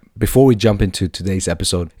Before we jump into today's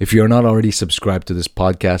episode, if you're not already subscribed to this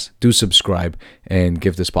podcast, do subscribe and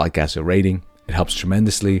give this podcast a rating. It helps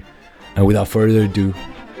tremendously. And without further ado,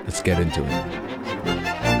 let's get into it.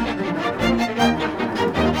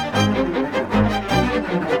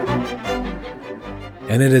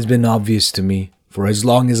 And it has been obvious to me for as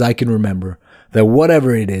long as I can remember that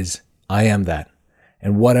whatever it is, I am that.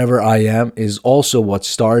 And whatever I am is also what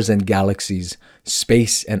stars and galaxies,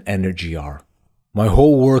 space and energy are. My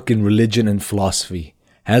whole work in religion and philosophy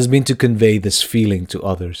has been to convey this feeling to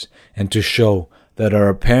others and to show that our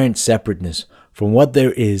apparent separateness from what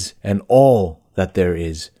there is and all that there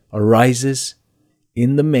is arises,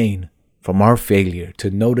 in the main, from our failure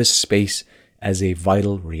to notice space as a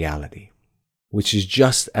vital reality, which is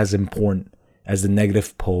just as important as the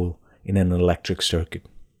negative pole in an electric circuit.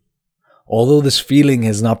 Although this feeling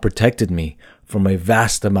has not protected me from a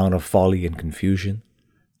vast amount of folly and confusion,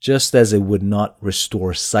 just as it would not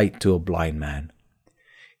restore sight to a blind man,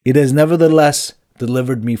 it has nevertheless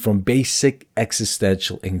delivered me from basic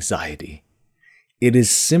existential anxiety. It is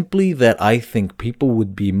simply that I think people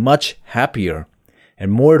would be much happier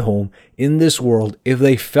and more at home in this world if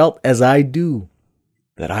they felt as I do,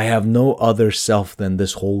 that I have no other self than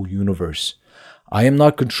this whole universe. I am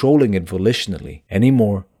not controlling it volitionally any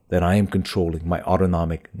more than I am controlling my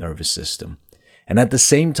autonomic nervous system. And at the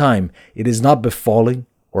same time, it is not befalling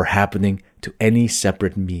or happening to any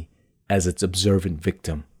separate me as its observant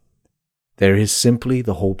victim. There is simply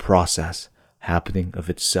the whole process happening of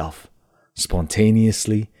itself,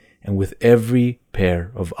 spontaneously, and with every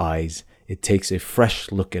pair of eyes, it takes a fresh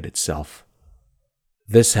look at itself.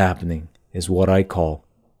 This happening is what I call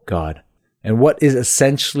God, and what is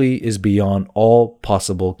essentially is beyond all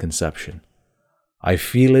possible conception. I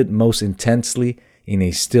feel it most intensely in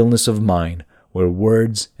a stillness of mind where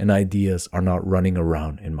words and ideas are not running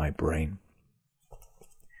around in my brain.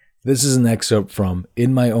 This is an excerpt from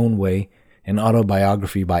In My Own Way, an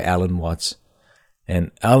autobiography by Alan Watts.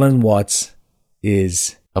 And Alan Watts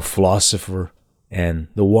is a philosopher and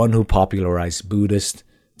the one who popularized Buddhist,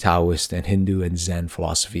 Taoist, and Hindu and Zen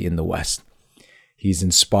philosophy in the West. He's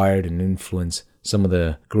inspired and influenced some of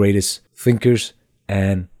the greatest thinkers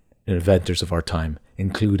and inventors of our time,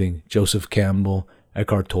 including Joseph Campbell,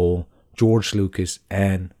 Eckhart Tolle, George Lucas,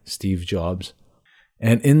 and Steve Jobs.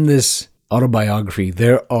 And in this autobiography,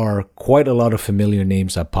 there are quite a lot of familiar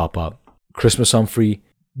names that pop up. Christmas Humphrey,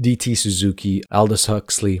 D.T. Suzuki, Aldous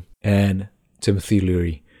Huxley, and Timothy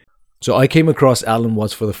Leary. So I came across Alan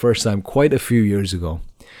Watts for the first time quite a few years ago.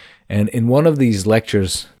 And in one of these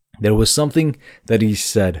lectures, there was something that he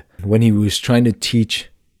said when he was trying to teach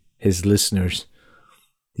his listeners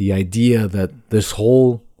the idea that this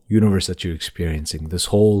whole universe that you're experiencing, this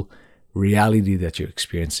whole reality that you're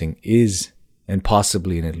experiencing is and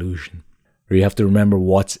possibly an illusion. Or you have to remember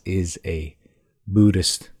Watts is a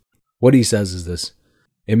Buddhist. What he says is this: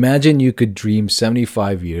 imagine you could dream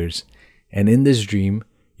 75 years, and in this dream,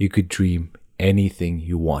 you could dream anything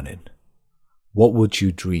you wanted. What would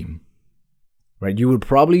you dream? Right? You would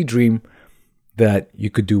probably dream that you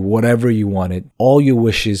could do whatever you wanted, all your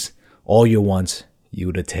wishes, all your wants, you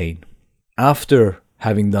would attain. After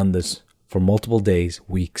having done this for multiple days,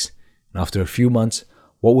 weeks, and after a few months,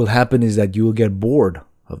 what will happen is that you will get bored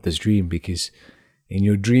of this dream, because in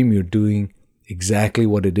your dream, you're doing exactly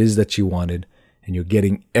what it is that you wanted, and you're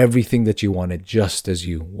getting everything that you wanted just as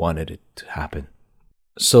you wanted it to happen.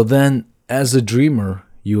 So then, as a dreamer,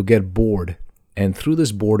 you will get bored, and through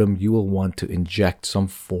this boredom, you will want to inject some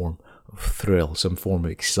form of thrill, some form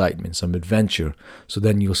of excitement, some adventure. So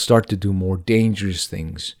then you'll start to do more dangerous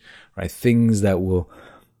things, right? Things that will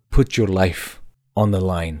put your life on the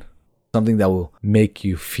line. Something that will make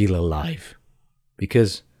you feel alive.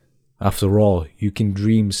 Because, after all, you can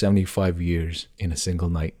dream 75 years in a single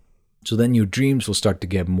night. So then your dreams will start to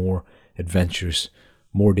get more adventurous,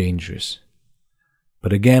 more dangerous.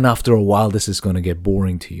 But again, after a while, this is going to get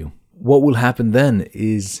boring to you. What will happen then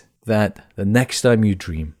is that the next time you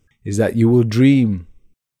dream, is that you will dream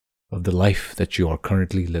of the life that you are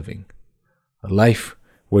currently living. A life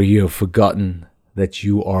where you have forgotten that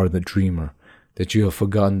you are the dreamer, that you have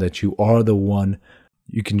forgotten that you are the one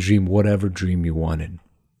you can dream whatever dream you wanted.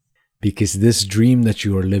 Because this dream that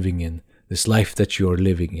you are living in, this life that you are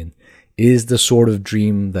living in, is the sort of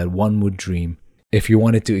dream that one would dream if you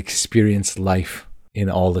wanted to experience life in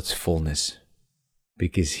all its fullness.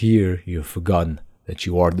 Because here you have forgotten that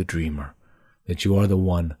you are the dreamer, that you are the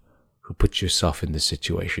one who puts yourself in this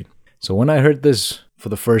situation. So when I heard this for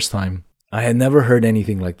the first time, I had never heard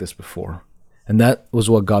anything like this before. And that was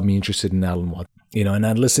what got me interested in Alan Watts. And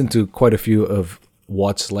I'd listened to quite a few of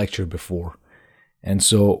Watts' lecture before. And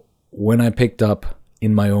so when I picked up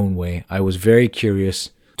in my own way. I was very curious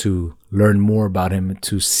to learn more about him,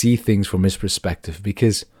 to see things from his perspective,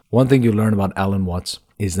 because one thing you learn about Alan Watts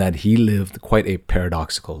is that he lived quite a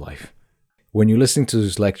paradoxical life. When you're listening to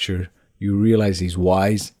his lecture, you realize he's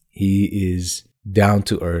wise, he is down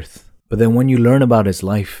to earth. But then when you learn about his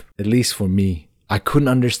life, at least for me, I couldn't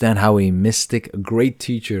understand how a mystic, a great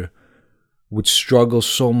teacher, would struggle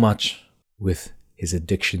so much with his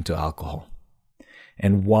addiction to alcohol.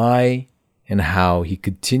 And why and how he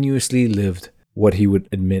continuously lived what he would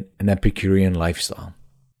admit an Epicurean lifestyle.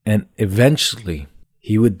 And eventually,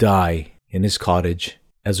 he would die in his cottage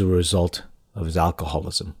as a result of his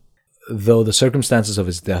alcoholism. Though the circumstances of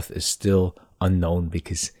his death is still unknown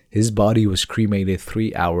because his body was cremated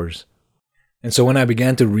 3 hours. And so when I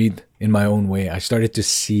began to read in my own way, I started to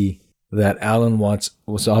see that Alan Watts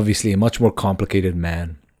was obviously a much more complicated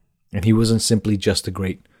man. And he wasn't simply just a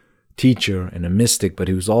great teacher and a mystic, but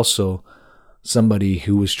he was also somebody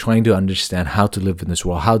who was trying to understand how to live in this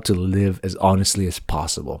world, how to live as honestly as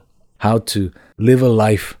possible, how to live a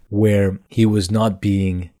life where he was not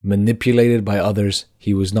being manipulated by others,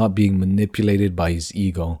 he was not being manipulated by his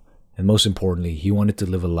ego, and most importantly, he wanted to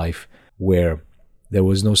live a life where there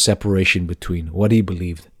was no separation between what he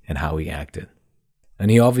believed and how he acted. And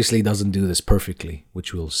he obviously doesn't do this perfectly,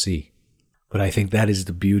 which we'll see. But I think that is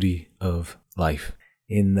the beauty of life,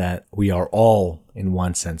 in that we are all, in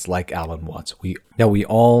one sense, like Alan Watts. We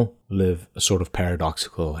all live a sort of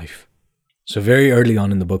paradoxical life. So very early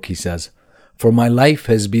on in the book, he says, "For my life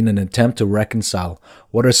has been an attempt to reconcile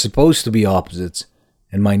what are supposed to be opposites,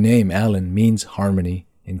 and my name, Alan, means harmony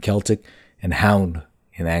in Celtic and hound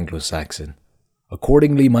in Anglo-Saxon.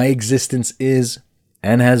 Accordingly, my existence is,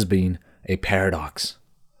 and has been, a paradox,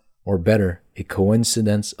 or better, a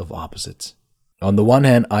coincidence of opposites. On the one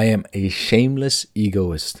hand, I am a shameless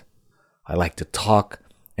egoist. I like to talk,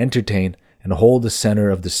 entertain, and hold the center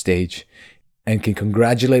of the stage, and can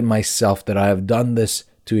congratulate myself that I have done this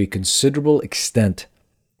to a considerable extent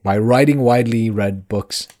by writing widely read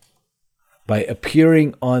books, by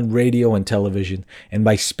appearing on radio and television, and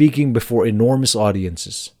by speaking before enormous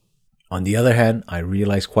audiences. On the other hand, I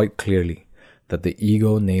realize quite clearly that the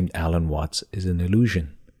ego named Alan Watts is an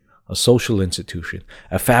illusion, a social institution,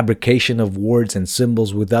 a fabrication of words and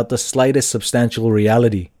symbols without the slightest substantial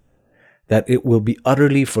reality, that it will be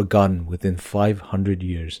utterly forgotten within 500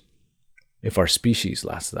 years, if our species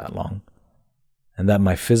lasts that long, and that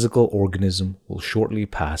my physical organism will shortly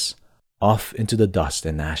pass off into the dust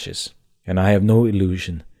and ashes, and I have no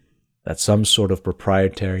illusion that some sort of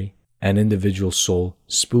proprietary and individual soul,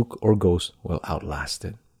 spook or ghost, will outlast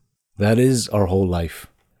it. That is our whole life.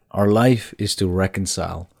 Our life is to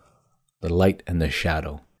reconcile the light and the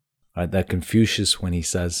shadow. Right? That Confucius, when he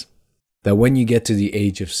says that when you get to the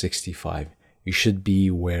age of 65, you should be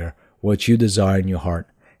where what you desire in your heart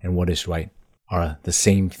and what is right are the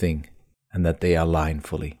same thing, and that they align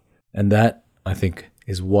fully. And that, I think,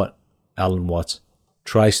 is what Alan Watts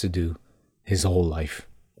tries to do his whole life.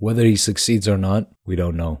 Whether he succeeds or not, we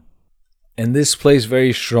don't know. And this plays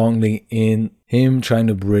very strongly in him trying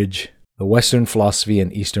to bridge the Western philosophy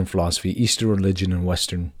and Eastern philosophy, Eastern religion and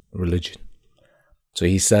Western religion. So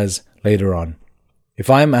he says later on, "If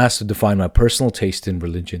I am asked to define my personal taste in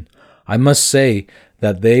religion, I must say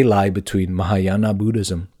that they lie between Mahayana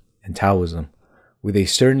Buddhism and Taoism, with a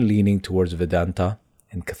certain leaning towards Vedanta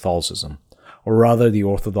and Catholicism, or rather the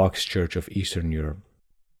Orthodox Church of Eastern Europe.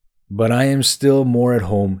 But I am still more at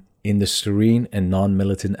home in the serene and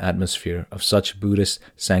non-militant atmosphere of such Buddhist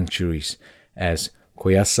sanctuaries as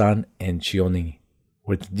Koyasan and Chioning,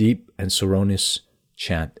 where the deep and sonorous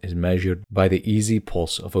chant is measured by the easy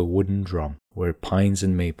pulse of a wooden drum, where pines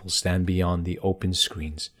and maples stand beyond the open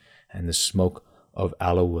screens, and the smoke of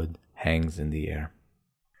aloe wood hangs in the air."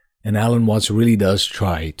 And Alan Watts really does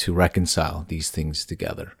try to reconcile these things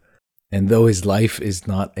together. And though his life is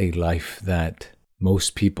not a life that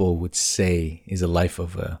most people would say is a life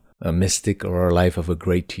of a mystic or a life of a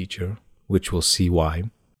great teacher, which we'll see why,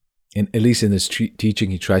 and at least in this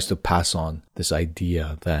teaching, he tries to pass on this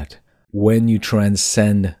idea that when you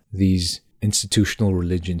transcend these institutional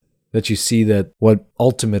religions, that you see that what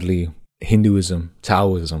ultimately Hinduism,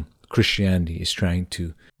 Taoism, Christianity is trying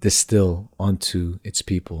to distill onto its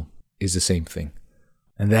people is the same thing.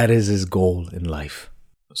 And that is his goal in life.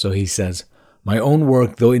 So he says, "My own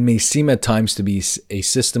work, though it may seem at times to be a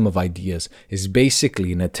system of ideas, is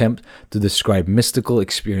basically an attempt to describe mystical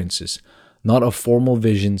experiences, not of formal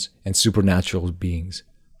visions and supernatural beings,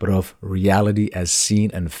 but of reality as seen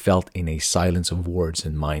and felt in a silence of words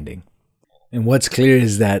and minding." And what's clear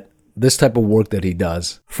is that this type of work that he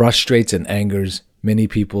does frustrates and angers many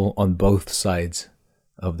people on both sides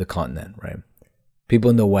of the continent, right? people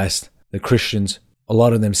in the West, the Christians, a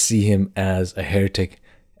lot of them see him as a heretic,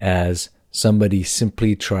 as somebody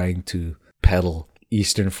simply trying to peddle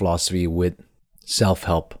Eastern philosophy with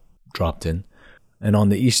self-help dropped in. And on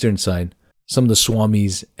the Eastern side, some of the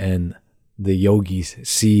Swamis and the yogis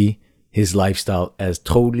see his lifestyle as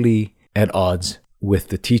totally at odds with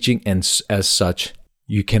the teaching, and as such,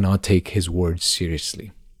 you cannot take his words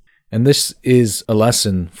seriously. And this is a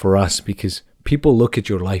lesson for us because people look at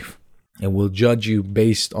your life and will judge you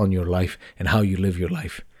based on your life and how you live your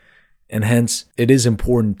life. And hence, it is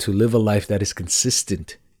important to live a life that is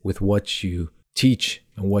consistent with what you teach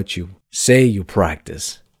and what you say you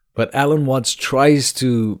practice. But Alan Watts tries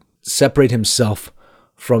to separate himself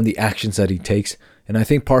from the actions that he takes. And I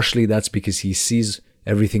think partially that's because he sees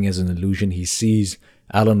everything as an illusion. He sees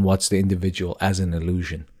Alan Watts, the individual, as an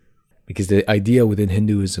illusion. Because the idea within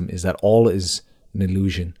Hinduism is that all is an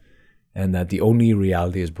illusion and that the only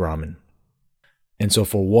reality is Brahman. And so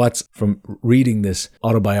for Watts, from reading this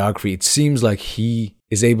autobiography, it seems like he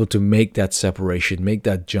is able to make that separation, make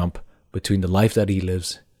that jump between the life that he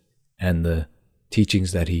lives and the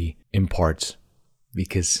teachings that he imparts,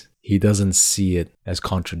 because he doesn't see it as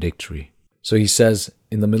contradictory. So he says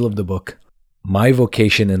in the middle of the book, "My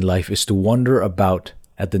vocation in life is to wonder about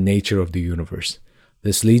at the nature of the universe.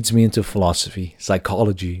 This leads me into philosophy,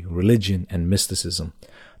 psychology, religion, and mysticism,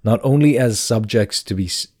 not only as subjects to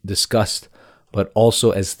be discussed, but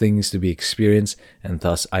also as things to be experienced, and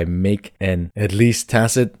thus I make an at least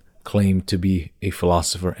tacit claim to be a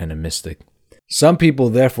philosopher and a mystic. Some people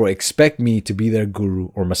therefore expect me to be their guru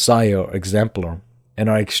or messiah or exemplar, and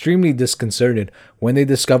are extremely disconcerted when they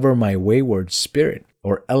discover my wayward spirit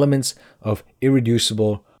or elements of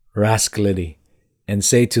irreducible rascality, and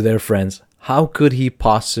say to their friends, how could he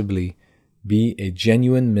possibly be a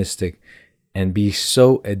genuine mystic and be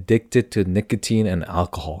so addicted to nicotine and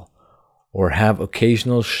alcohol, or have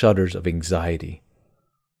occasional shudders of anxiety,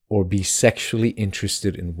 or be sexually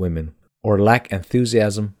interested in women, or lack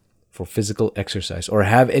enthusiasm for physical exercise, or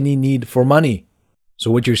have any need for money?" So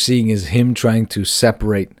what you're seeing is him trying to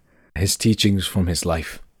separate his teachings from his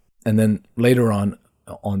life. And then later on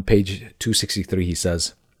page 263, he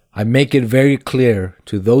says, "I make it very clear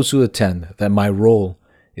to those who attend that my role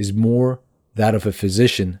is more that of a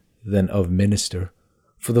physician than of minister,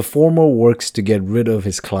 for the former works to get rid of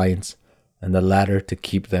his clients, and the latter to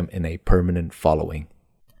keep them in a permanent following."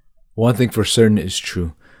 One thing for certain is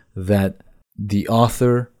true, that the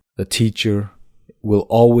author, the teacher, will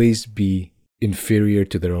always be inferior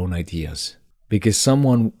to their own ideas. Because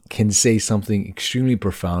someone can say something extremely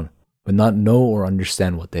profound, but not know or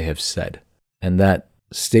understand what they have said. And that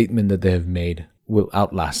statement that they have made will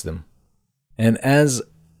outlast them. And as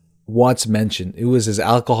Watts mentioned, it was his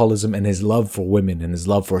alcoholism and his love for women and his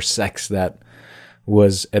love for sex that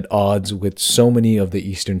was at odds with so many of the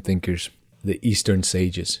Eastern thinkers, the Eastern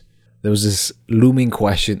sages. There was this looming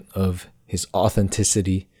question of his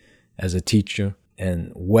authenticity as a teacher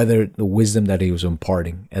and whether the wisdom that he was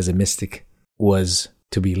imparting as a mystic was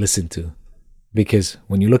to be listened to. Because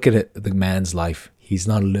when you look at it, the man's life, he's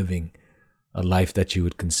not living a life that you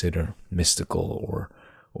would consider mystical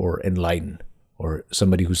or enlightened or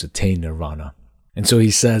somebody who's attained nirvana. And so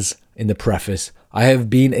he says in the preface, "I have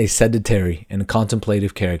been a sedentary and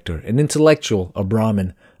contemplative character, an intellectual, a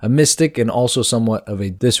Brahmin, a mystic, and also somewhat of a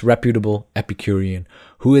disreputable Epicurean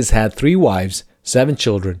who has had 3 wives, 7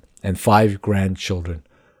 children, and 5 grandchildren.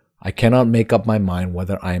 I cannot make up my mind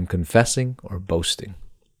whether I am confessing or boasting."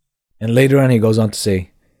 And later on he goes on to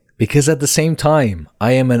say, "Because at the same time,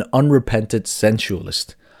 I am an unrepentant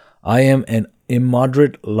sensualist. I am an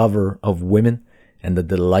immoderate lover of women and the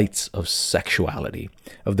delights of sexuality,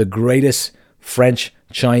 of the greatest French,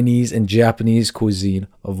 Chinese, and Japanese cuisine,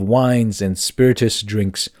 of wines and spirituous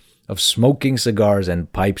drinks, of smoking cigars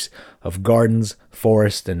and pipes, of gardens,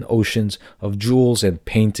 forests, and oceans, of jewels and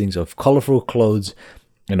paintings, of colorful clothes,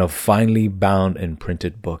 and of finely bound and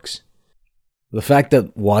printed books." The fact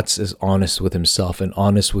that Watts is honest with himself and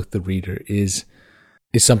honest with the reader is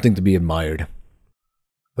something to be admired.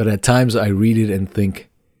 But at times I read it and think,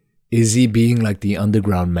 is he being like the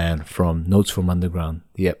underground man from Notes from Underground,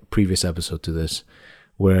 the previous episode to this,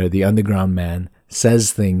 where the underground man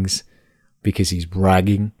says things because he's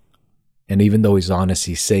bragging, and even though he's honest,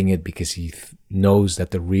 he's saying it because he knows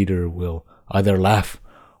that the reader will either laugh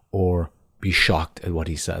or be shocked at what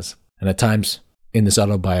he says. And at times in this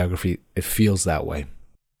autobiography, it feels that way.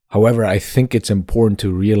 However, I think it's important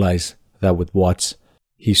to realize that with Watts,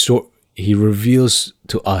 he reveals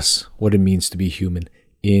to us what it means to be human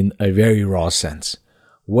in a very raw sense.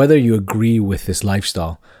 Whether you agree with his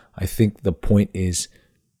lifestyle, I think the point is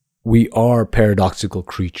we are paradoxical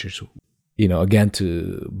creatures. again,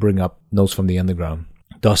 to bring up Notes from the Underground,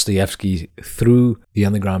 Dostoevsky, through The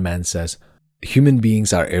Underground Man, says, human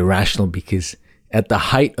beings are irrational because at the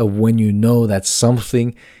height of when you know that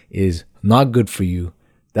something is not good for you,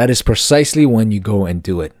 that is precisely when you go and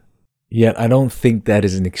do it. Yet I don't think that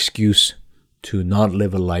is an excuse to not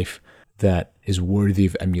live a life that is worthy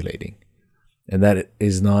of emulating, and that it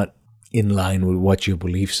is not in line with what your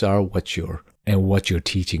beliefs are, what your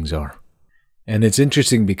teachings are. And it's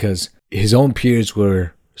interesting because his own peers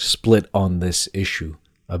were split on this issue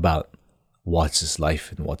about Watts'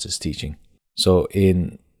 life and Watts' teaching. So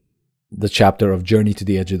in the chapter of Journey to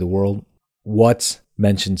the Edge of the World, Watts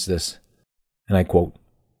mentions this, and I quote,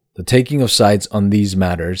 "The taking of sides on these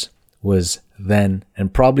matters was then,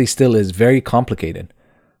 and probably still is, very complicated.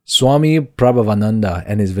 Swami Prabhavananda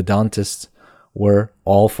and his Vedantists were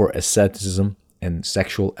all for asceticism and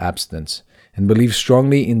sexual abstinence, and believed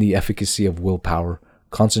strongly in the efficacy of willpower,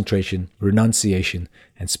 concentration, renunciation,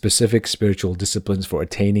 and specific spiritual disciplines for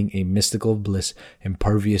attaining a mystical bliss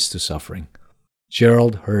impervious to suffering.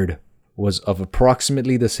 Gerald Hurd was of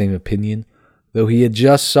approximately the same opinion, though he had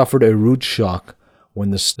just suffered a rude shock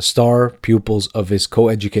when the star pupils of his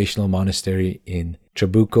coeducational monastery in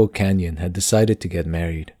Trabuco Canyon had decided to get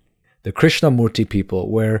married. The Krishnamurti people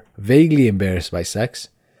were vaguely embarrassed by sex,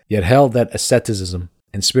 yet held that asceticism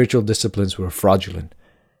and spiritual disciplines were fraudulent,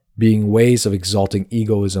 being ways of exalting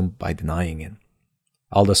egoism by denying it.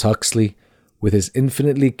 Aldous Huxley, with his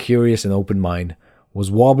infinitely curious and open mind,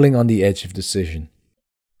 was wobbling on the edge of decision.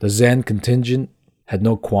 The Zen contingent had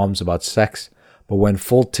no qualms about sex, but went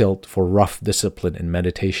full tilt for rough discipline and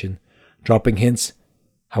meditation, dropping hints,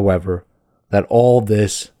 however, that all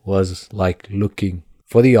this was like looking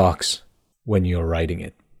for the ox when you're riding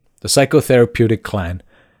it. The psychotherapeutic clan,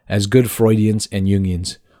 as good Freudians and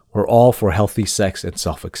Jungians, were all for healthy sex and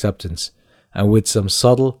self-acceptance, and with some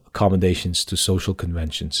subtle accommodations to social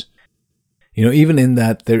conventions. Even in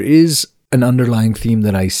that, there is an underlying theme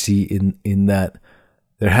that I see in that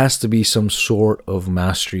there has to be some sort of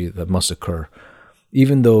mastery that must occur.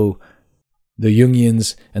 Even though the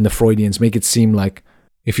Jungians and the Freudians make it seem like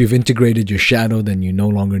if you've integrated your shadow, then you no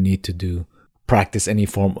longer need to practice any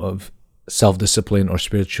form of self-discipline or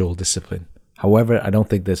spiritual discipline. However, I don't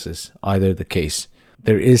think this is either the case.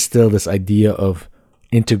 There is still this idea of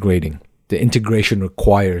integrating. The integration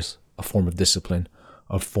requires a form of discipline,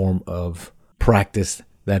 a form of practice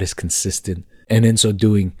that is consistent, and in so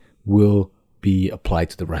doing will be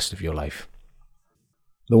applied to the rest of your life.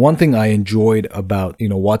 The one thing I enjoyed about,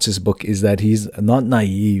 Watts' book is that he's not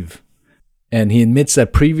naive. And he admits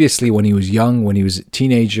that previously when he was young, when he was a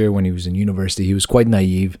teenager, when he was in university, he was quite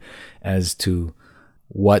naive as to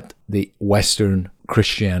what the Western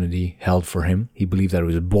Christianity held for him. He believed that it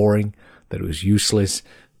was boring, that it was useless,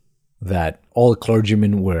 that all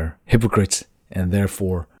clergymen were hypocrites, and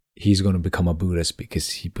therefore he's going to become a Buddhist because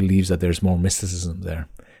he believes that there's more mysticism there.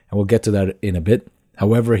 And we'll get to that in a bit.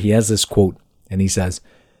 However, he has this quote, and he says,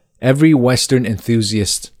 "Every Western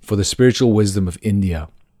enthusiast for the spiritual wisdom of India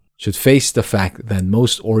should face the fact that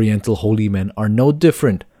most Oriental holy men are no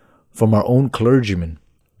different from our own clergymen.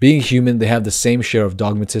 Being human, they have the same share of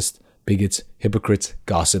dogmatists, bigots, hypocrites,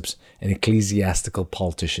 gossips, and ecclesiastical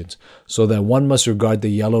politicians, so that one must regard the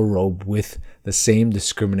yellow robe with the same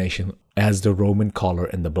discrimination as the Roman collar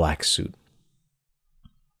and the black suit."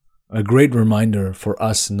 A great reminder for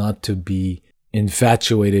us not to be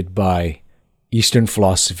infatuated by Eastern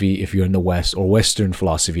philosophy if you're in the West, or Western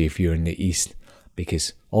philosophy if you're in the East,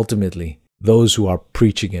 because ultimately those who are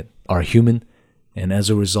preaching it are human, and as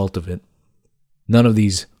a result of it, none of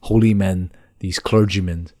these holy men, these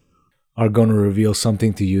clergymen, are going to reveal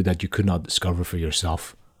something to you that you could not discover for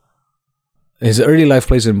yourself. His early life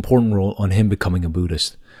plays an important role on him becoming a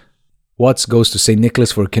Buddhist. Watts goes to St.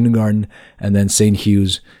 Nicholas for kindergarten, and then St.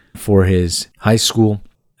 Hugh's for his high school,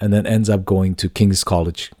 and then ends up going to King's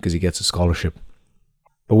College because he gets a scholarship.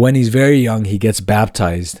 But when he's very young, he gets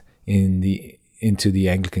baptized into the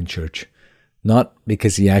Anglican Church. Not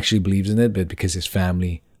because he actually believes in it, but because his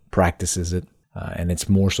family practices it, and it's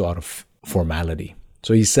more so out of formality.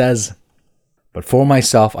 So he says, "But for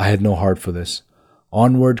myself, I had no heart for this.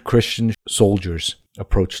 Onward Christian soldiers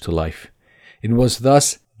approach to life. It was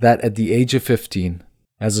thus that at the age of 15,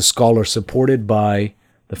 as a scholar supported by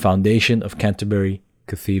the foundation of Canterbury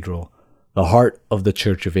Cathedral, the heart of the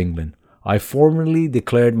Church of England, I formally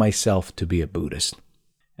declared myself to be a Buddhist.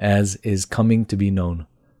 As is coming to be known,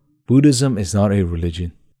 Buddhism is not a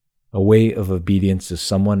religion, a way of obedience to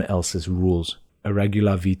someone else's rules, a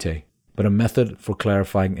regula vitae, but a method for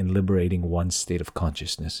clarifying and liberating one's state of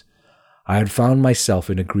consciousness. I had found myself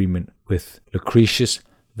in agreement with Lucretius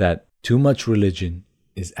that too much religion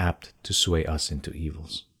is apt to sway us into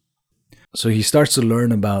evils. So he starts to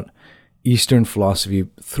learn about Eastern philosophy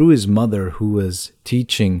through his mother, who was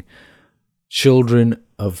teaching children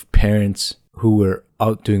of parents who were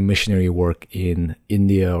out doing missionary work in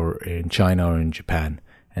India or in China or in Japan,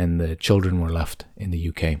 and the children were left in the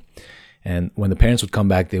UK. And when the parents would come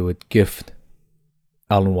back, they would gift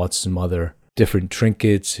Alan Watts' mother different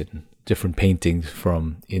trinkets and different paintings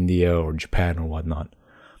from India or Japan or whatnot.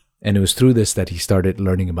 And it was through this that he started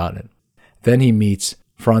learning about it. Then he meets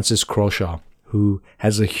Francis Crawshaw, who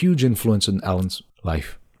has a huge influence on Alan's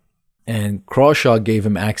life. And Crawshaw gave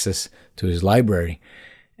him access to his library.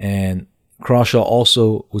 And Crawshaw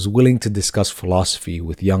also was willing to discuss philosophy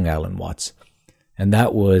with young Alan Watts. And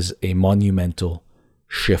that was a monumental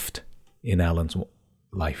shift in Alan's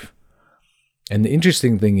life. And the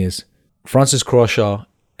interesting thing is, Francis Crawshaw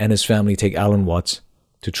and his family take Alan Watts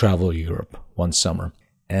to travel Europe one summer.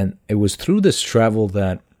 And it was through this travel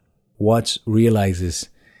that Watts realizes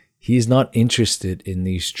he's not interested in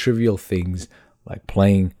these trivial things like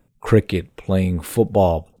playing cricket, playing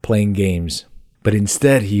football, playing games. But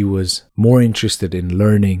instead, he was more interested in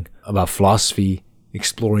learning about philosophy,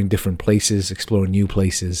 exploring different places, exploring new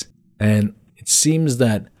places. And it seems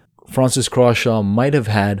that Francis Crawshaw might have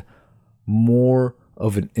had more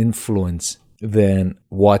of an influence than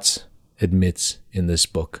Watts admits in this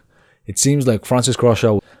book. It seems like Francis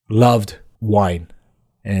Crawshaw loved wine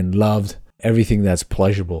and loved everything that's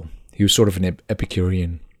pleasurable. He was sort of an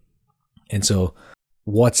Epicurean. And so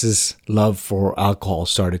Watts's love for alcohol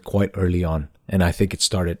started quite early on. And I think it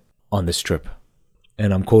started on this trip.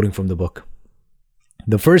 And I'm quoting from the book.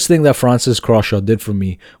 The first thing that Francis Crawshaw did for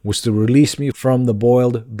me was to release me from the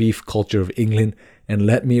boiled beef culture of England and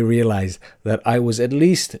let me realize that I was at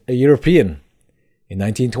least a European. In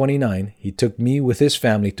 1929, he took me with his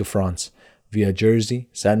family to France via Jersey,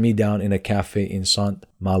 sat me down in a cafe in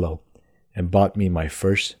Saint-Malo, and bought me my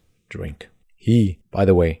first drink. He, by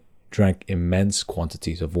the way, drank immense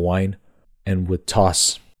quantities of wine and would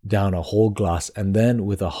toss down a whole glass and then,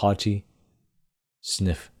 with a haughty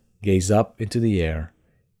sniff, gaze up into the air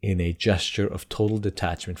in a gesture of total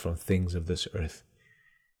detachment from things of this earth.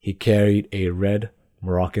 He carried a red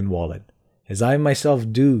Moroccan wallet, as I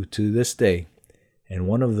myself do to this day, and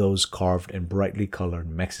one of those carved and brightly colored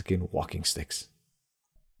Mexican walking sticks.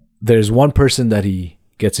 There's one person that he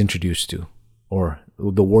gets introduced to, or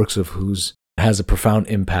the works of whose has a profound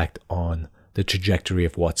impact on the trajectory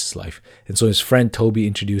of Watts' life. And so his friend Toby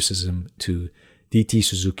introduces him to D.T.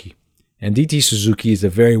 Suzuki. And D.T. Suzuki is a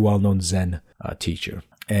very well-known Zen teacher.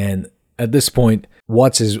 And at this point,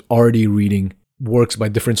 Watts is already reading works by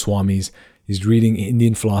different Swamis. He's reading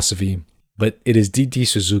Indian philosophy. But it is D.T.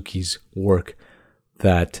 Suzuki's work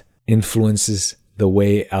that influences the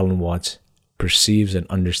way Alan Watts perceives and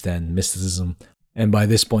understands mysticism. And by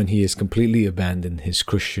this point, he has completely abandoned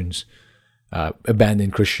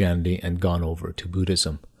Christianity and gone over to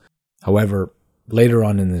Buddhism. However, later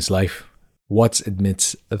on in his life, Watts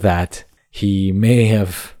admits that he might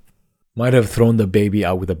have thrown the baby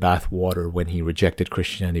out with the bathwater when he rejected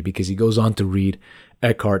Christianity, because he goes on to read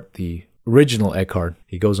Eckhart, the original Eckhart.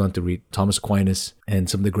 He goes on to read Thomas Aquinas and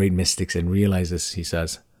some of the great mystics, and realizes, he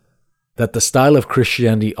says, that the style of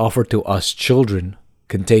Christianity offered to us children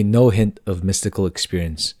contained no hint of mystical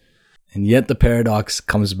experience. And yet the paradox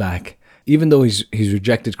comes back. Even though he's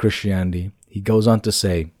rejected Christianity, he goes on to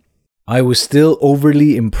say, I was still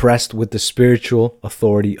overly impressed with the spiritual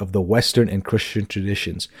authority of the Western and Christian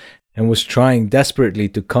traditions, and was trying desperately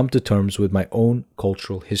to come to terms with my own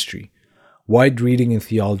cultural history. Wide reading in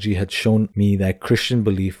theology had shown me that Christian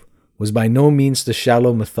belief was by no means the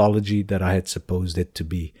shallow mythology that I had supposed it to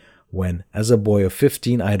be, when, as a boy of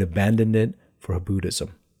 15, I had abandoned it for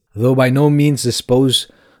Buddhism. Though by no means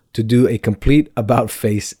disposed to do a complete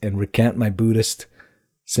about-face and recant my Buddhist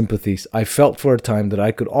sympathies, I felt for a time that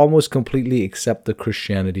I could almost completely accept the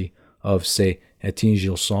Christianity of, say, Etienne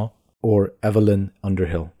Gilson or Evelyn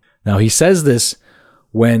Underhill. Now, he says this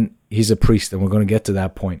when he's a priest, and we're going to get to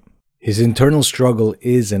that point. His internal struggle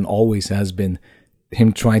is and always has been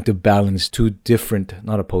him trying to balance two different,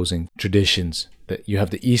 not opposing, traditions. That you have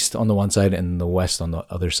the East on the one side and the West on the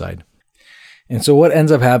other side. And so what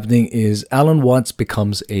ends up happening is Alan Watts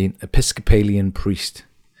becomes an Episcopalian priest.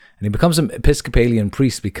 And he becomes an Episcopalian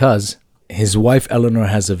priest because his wife Eleanor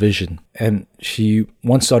has a vision, and she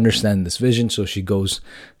wants to understand this vision, so she goes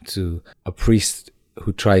to a priest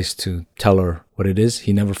who tries to tell her what it is.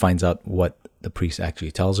 He never finds out what the priest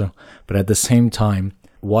actually tells her. But at the same time,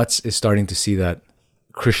 Watts is starting to see that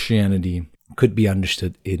Christianity could be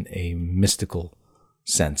understood in a mystical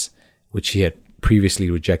sense, which he had previously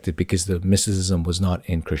rejected because the mysticism was not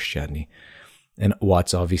in Christianity. And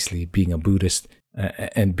Watts, obviously being a Buddhist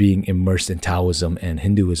and being immersed in Taoism and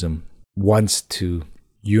Hinduism, wants to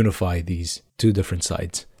unify these two different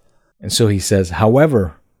sides. And so he says,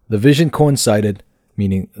 however, the vision coincided,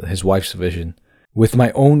 meaning his wife's vision, with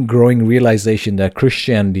my own growing realization that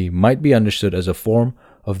Christianity might be understood as a form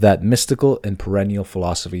of that mystical and perennial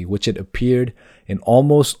philosophy which it appeared in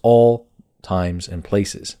almost all times and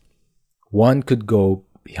places. One could go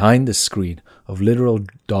behind the screen of literal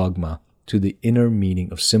dogma to the inner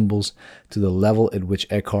meaning of symbols, to the level at which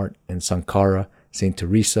Eckhart and Sankara, Saint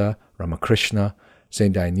Teresa, Ramakrishna,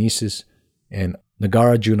 Saint Dionysius, and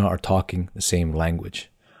Nagarjuna are talking the same language.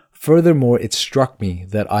 Furthermore, it struck me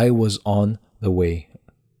that I was on the way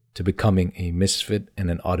to becoming a misfit and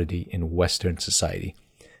an oddity in Western society,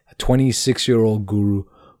 a 26-year-old guru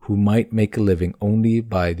who might make a living only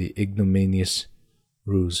by the ignominious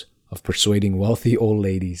ruse of persuading wealthy old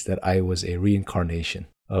ladies that I was a reincarnation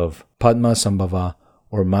of Padmasambhava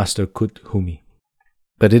or Master Kuthumi.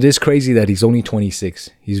 But it is crazy that he's only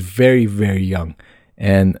 26. He's very, very young.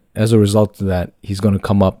 And as a result of that, he's going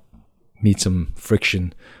to meet some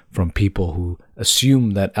friction from people who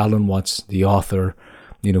assume that Alan Watts, the author,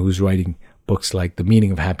 who's writing books like The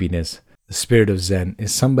Meaning of Happiness, The Spirit of Zen,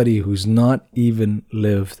 is somebody who's not even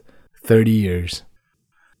lived 30 years.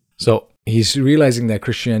 So he's realizing that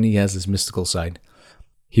Christianity has this mystical side.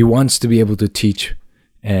 He wants to be able to teach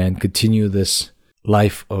and continue this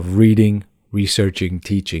life of reading, researching,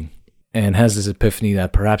 teaching, and has this epiphany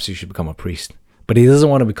that perhaps he should become a priest. But he doesn't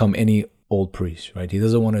want to become any old priest, right? He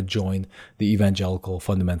doesn't want to join the evangelical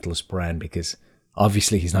fundamentalist brand because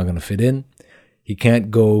obviously he's not going to fit in. He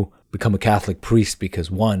can't go become a Catholic priest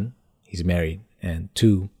because one, he's married, and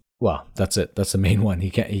two, well, that's it. That's the main one.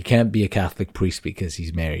 He can't be a Catholic priest because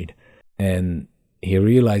he's married. And he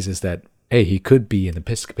realizes that, hey, he could be an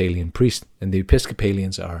Episcopalian priest, and the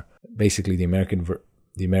Episcopalians are basically the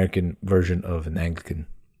American version of an Anglican.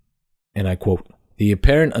 And I quote, "The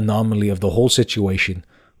apparent anomaly of the whole situation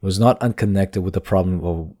was not unconnected with the problem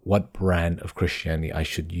of what brand of Christianity I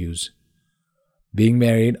should use. Being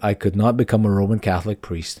married, I could not become a Roman Catholic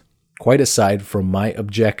priest, quite aside from my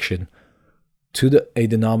objection to a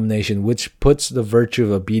denomination which puts the virtue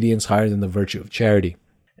of obedience higher than the virtue of charity.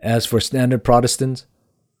 As for standard Protestants,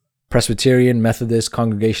 Presbyterian, Methodist,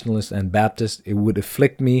 Congregationalist, and Baptist, it would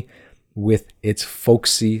afflict me with its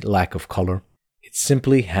folksy lack of color. It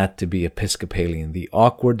simply had to be Episcopalian, the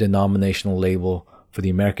awkward denominational label for the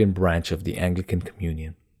American branch of the Anglican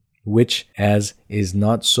Communion, which, as is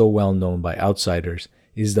not so well known by outsiders,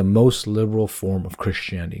 is the most liberal form of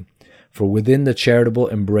Christianity. For within the charitable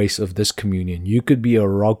embrace of this communion, you could be a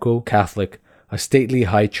Rocco Catholic, a stately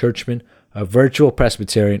high churchman, a virtual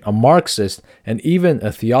Presbyterian, a Marxist, and even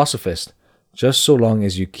a Theosophist, just so long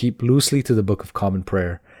as you keep loosely to the Book of Common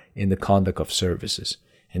Prayer in the conduct of services,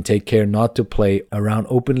 and take care not to play around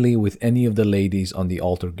openly with any of the ladies on the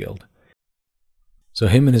altar guild." So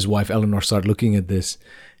him and his wife Eleanor start looking at this,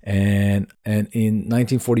 and in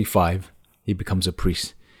 1945 he becomes a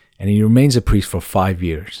priest, and he remains a priest for 5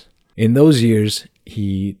 years. In those years,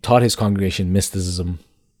 he taught his congregation mysticism,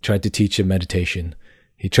 tried to teach them meditation.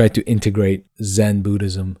 He tried to integrate Zen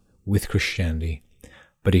Buddhism with Christianity,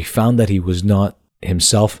 but he found that he was not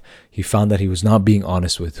himself. He found that he was not being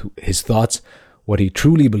honest with his thoughts, what he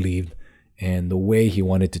truly believed, and the way he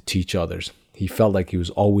wanted to teach others. He felt like he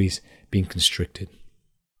was always being constricted.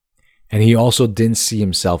 And he also didn't see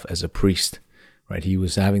himself as a priest, right? He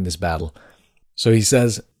was having this battle. So he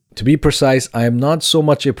says, to be precise, I am not so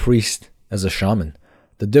much a priest as a shaman.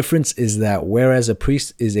 The difference is that whereas a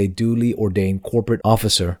priest is a duly ordained corporate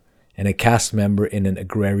officer and a caste member in an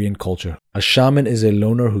agrarian culture, a shaman is a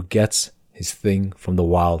loner who gets his thing from the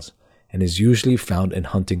wilds and is usually found in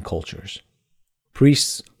hunting cultures.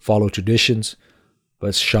 Priests follow traditions,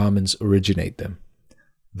 but shamans originate them,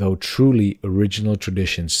 though truly original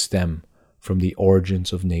traditions stem from the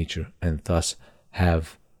origins of nature and thus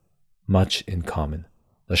have much in common.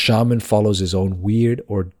 The shaman follows his own weird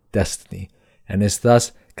or destiny and is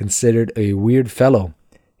thus considered a weird fellow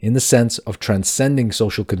in the sense of transcending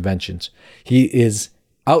social conventions. He is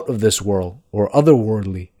out of this world or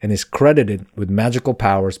otherworldly and is credited with magical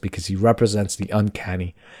powers because he represents the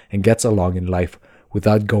uncanny and gets along in life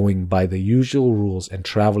without going by the usual rules and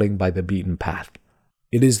traveling by the beaten path.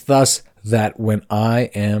 It is thus that when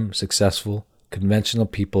I am successful, conventional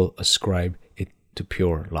people ascribe it to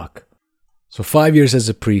pure luck. So 5 years as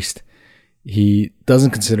a priest, he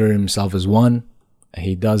doesn't consider himself as one.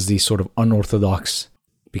 He does these sort of unorthodox,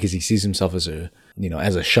 because he sees himself as a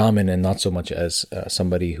shaman and not so much as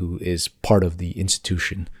somebody who is part of the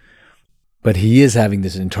institution. But he is having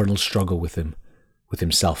this internal struggle with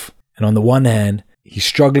himself. And on the one hand, he's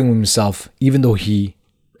struggling with himself, even though he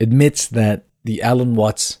admits that the Alan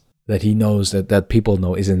Watts that he knows, that people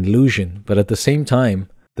know, is an illusion. But at the same time,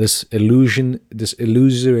 this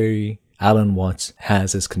illusory Alan Watts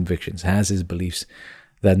has his convictions, has his beliefs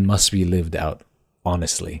that must be lived out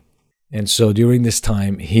honestly. And so during this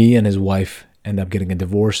time, he and his wife end up getting a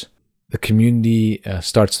divorce. The community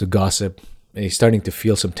starts to gossip. He's starting to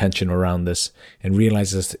feel some tension around this and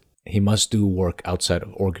realizes he must do work outside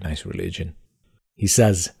of organized religion. He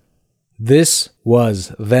says, "This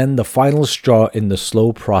was then the final straw in the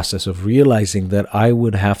slow process of realizing that I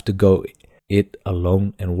would have to go it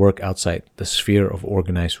alone and work outside the sphere of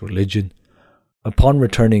organized religion. Upon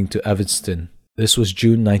returning to Evanston, this was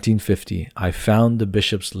June 1950, I found the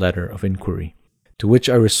bishop's letter of inquiry, to which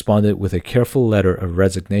I responded with a careful letter of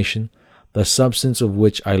resignation, the substance of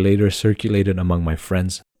which I later circulated among my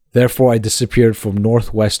friends. Therefore I disappeared from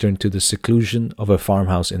Northwestern to the seclusion of a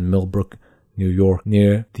farmhouse in Millbrook, New York,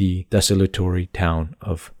 near the desultory town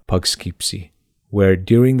of Poughkeepsie, where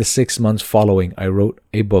during the 6 months following I wrote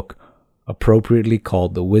a book appropriately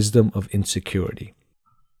called The Wisdom of Insecurity."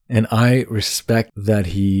 And I respect that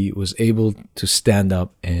he was able to stand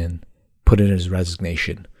up and put in his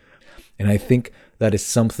resignation. And I think that is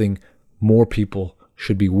something more people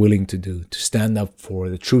should be willing to do, to stand up for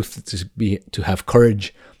the truth, to have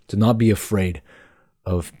courage, to not be afraid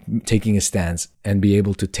of taking a stance and be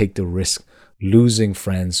able to take the risk, losing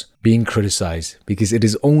friends, being criticized, because it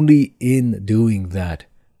is only in doing that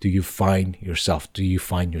do you find yourself, do you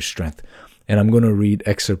find your strength. And I'm going to read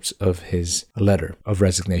excerpts of his letter of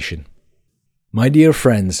resignation. "My dear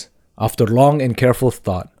friends, after long and careful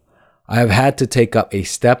thought, I have had to take up a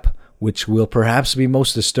step which will perhaps be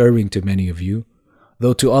most disturbing to many of you,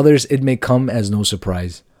 though to others it may come as no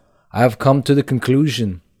surprise. I have come to the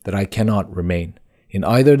conclusion that I cannot remain in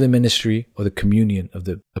either the ministry or the communion of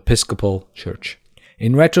the Episcopal Church.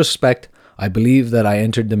 In retrospect, I believe that I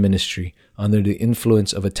entered the ministry under the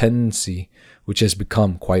influence of a tendency which has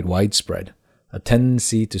become quite widespread, a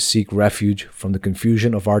tendency to seek refuge from the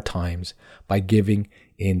confusion of our times by giving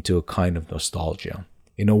in to a kind of nostalgia.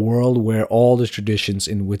 In a world where all the traditions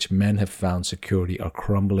in which men have found security are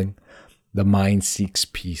crumbling, the mind seeks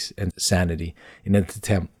peace and sanity in an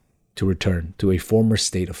attempt to return to a former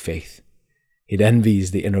state of faith. It envies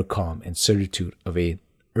the inner calm and certitude of an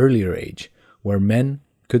earlier age, where men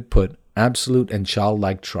could put absolute and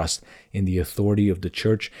childlike trust in the authority of the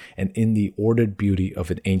Church and in the ordered beauty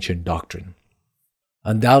of an ancient doctrine.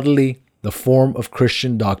 Undoubtedly, the form of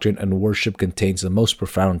Christian doctrine and worship contains the most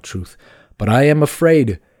profound truth, but I am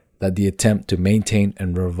afraid that the attempt to maintain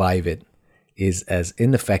and revive it is as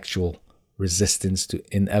ineffectual resistance to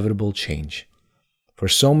inevitable change. For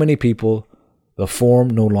so many people, the form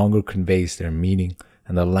no longer conveys their meaning,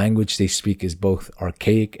 and the language they speak is both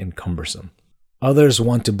archaic and cumbersome. Others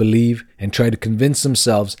want to believe and try to convince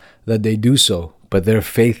themselves that they do so, but their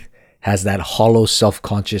faith has that hollow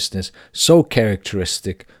self-consciousness so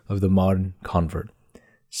characteristic of the modern convert.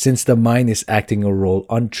 Since the mind is acting a role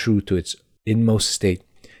untrue to its inmost state,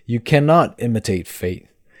 you cannot imitate faith.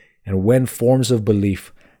 And when forms of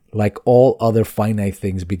belief, like all other finite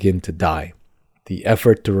things, begin to die, the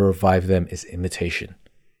effort to revive them is imitation.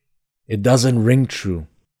 It doesn't ring true,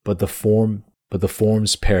 but the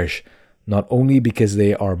forms perish, not only because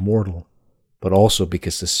they are mortal, but also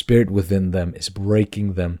because the spirit within them is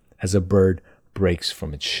breaking them as a bird breaks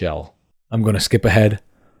from its shell. I'm going to skip ahead.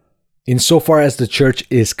 Insofar as the Church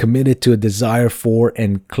is committed to a desire for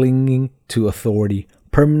and clinging to authority,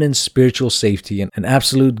 permanent spiritual safety, and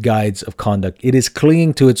absolute guides of conduct, it is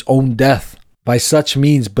clinging to its own death. By such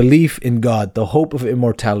means, belief in God, the hope of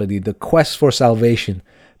immortality, the quest for salvation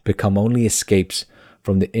become only escapes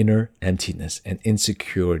from the inner emptiness and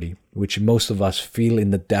insecurity which most of us feel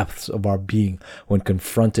in the depths of our being when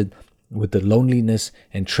confronted with the loneliness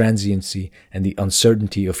and transiency and the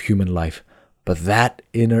uncertainty of human life. But that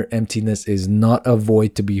inner emptiness is not a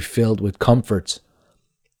void to be filled with comforts.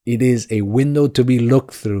 It is a window to be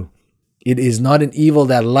looked through. It is not an evil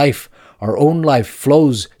that life, our own life,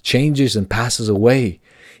 flows, changes, and passes away.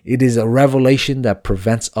 It is a revelation that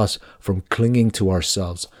prevents us from clinging to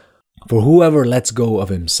ourselves. For whoever lets go of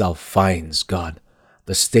himself finds God.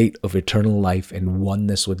 The state of eternal life and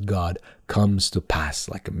oneness with God comes to pass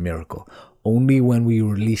like a miracle only when we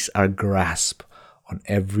release our grasp on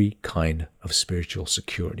every kind of spiritual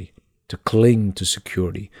security. To cling to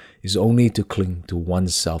security is only to cling to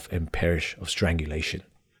oneself and perish of strangulation.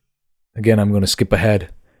 Again, I'm going to skip ahead.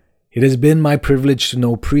 It has been my privilege to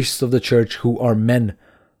know priests of the Church who are men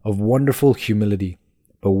of wonderful humility,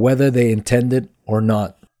 but whether they intend it or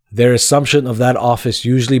not, Their assumption of that office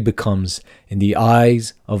usually becomes, in the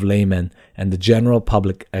eyes of laymen and the general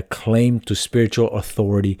public, a claim to spiritual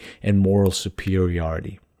authority and moral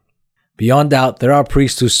superiority. Beyond doubt, there are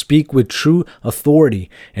priests who speak with true authority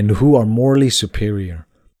and who are morally superior.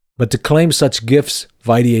 But to claim such gifts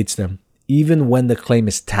vitiates them, even when the claim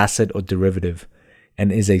is tacit or derivative,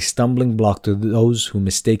 and is a stumbling block to those who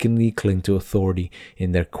mistakenly cling to authority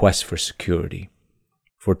in their quest for security.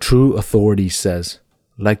 For true authority says,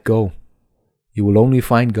 "Let go. You will only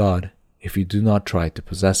find God if you do not try to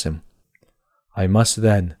possess Him. I must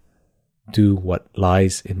then do what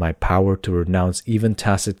lies in my power to renounce even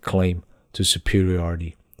tacit claim to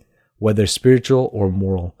superiority, whether spiritual or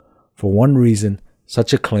moral. For one reason,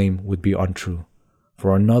 such a claim would be untrue.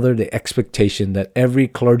 For another, the expectation that every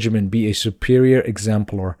clergyman be a superior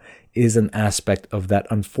exemplar is an aspect of that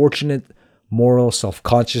unfortunate moral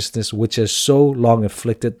self-consciousness which has so long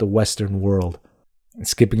afflicted the Western world." And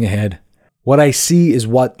skipping ahead, "What I see is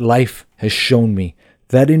what life has shown me,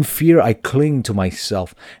 that in fear I cling to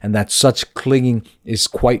myself, and that such clinging is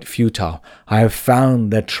quite futile. I have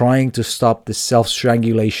found that trying to stop this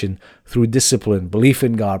self-strangulation through discipline, belief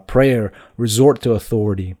in God, prayer, resort to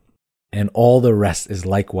authority, and all the rest is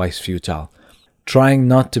likewise futile. Trying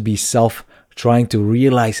not to be self, trying to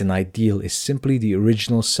realize an ideal is simply the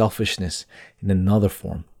original selfishness in another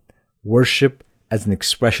form. Worship as an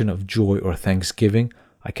expression of joy or thanksgiving,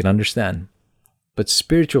 I can understand. But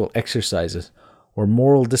spiritual exercises or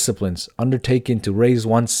moral disciplines undertaken to raise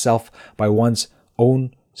oneself by one's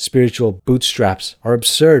own spiritual bootstraps are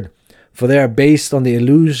absurd, for they are based on the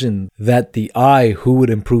illusion that the I who would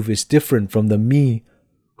improve is different from the me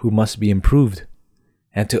who must be improved.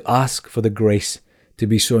 And to ask for the grace to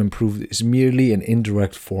be so improved is merely an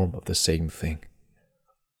indirect form of the same thing.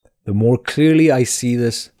 The more clearly I see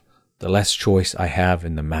this, the less choice I have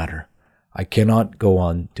in the matter. I cannot go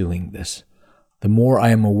on doing this. The more I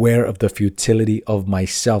am aware of the futility of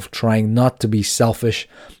myself trying not to be selfish,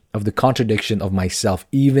 of the contradiction of myself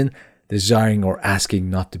even desiring or asking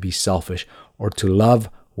not to be selfish, or to love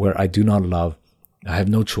where I do not love, I have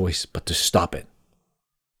no choice but to stop it.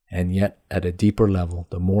 And yet, at a deeper level,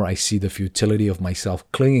 the more I see the futility of myself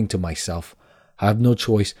clinging to myself, I have no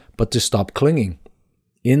choice but to stop clinging.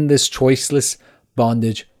 In this choiceless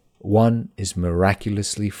bondage, one is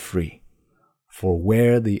miraculously free. For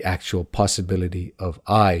where the actual possibility of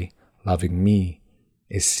I loving me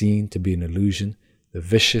is seen to be an illusion, the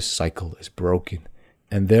vicious cycle is broken,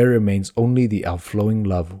 and there remains only the outflowing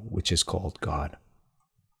love which is called God.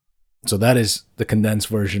 So that is the condensed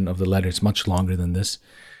version of the letter. It's much longer than this.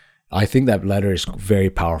 I think that letter is very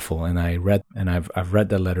powerful, and I've read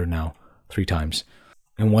that letter now 3 times.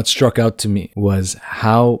 And what struck out to me was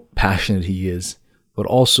how passionate he is, but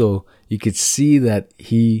also you could see that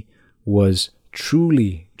he was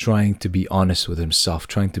truly trying to be honest with himself,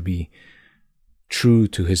 trying to be true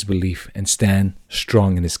to his belief and stand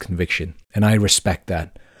strong in his conviction. And I respect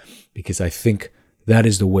that, because I think that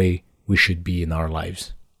is the way we should be in our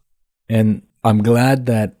lives. And I'm glad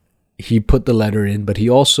that he put the letter in, but he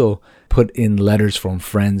also put in letters from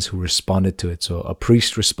friends who responded to it. So a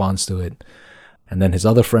priest responds to it, and then his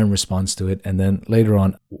other friend responds to it, and then later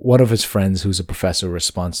on, one of his friends who's a professor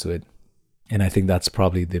responds to it. And I think that's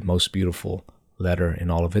probably the most beautiful letter in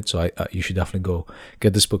all of it. So you should definitely go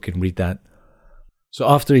get this book and read that. So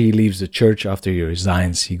after he leaves the church, after he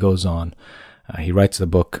resigns, he goes on. He writes the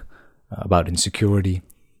book about insecurity,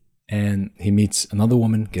 and he meets another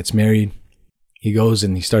woman, gets married. He goes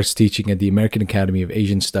and he starts teaching at the American Academy of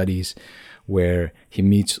Asian Studies, where he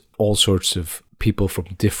meets all sorts of people from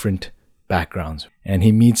different backgrounds. And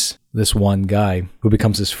he meets this one guy who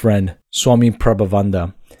becomes his friend, Swami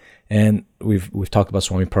Prabhavananda. And we've talked about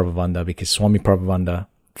Swami Prabhavananda because Swami Prabhavananda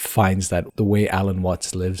finds that the way Alan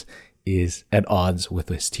Watts lives is at odds with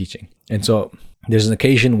his teaching. And so there's an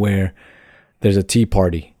occasion where there's a tea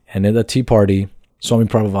party. And at the tea party, Swami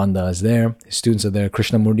Prabhavananda is there, his students are there,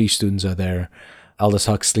 Krishnamurti students are there, Aldous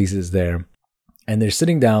Huxley is there, and they're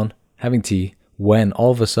sitting down having tea when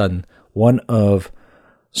all of a sudden one of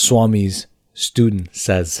Swami's students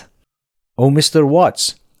says, "Oh, Mr.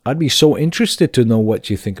 Watts, I'd be so interested to know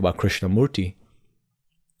what you think about Krishnamurti."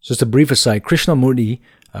 Just a brief aside, Krishnamurti,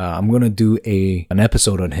 I'm going to do an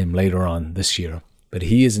episode on him later on this year, but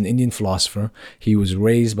he is an Indian philosopher. He was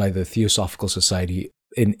raised by the Theosophical Society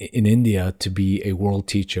in India to be a world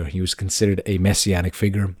teacher. He was considered a messianic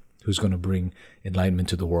figure who's going to bring enlightenment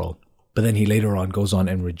to the world. But then he later on goes on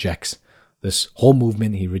and rejects this whole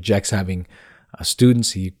movement. He rejects having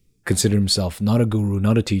students. He considers himself not a guru,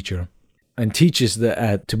 not a teacher, and teaches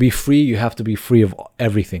that to be free, you have to be free of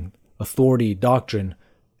everything, authority, doctrine,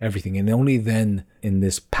 everything. And only then in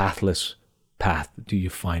this pathless path do you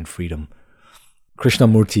find freedom.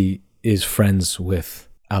 Krishnamurti is friends with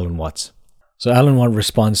Alan Watts. So Alan Watts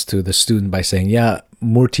responds to the student by saying, yeah,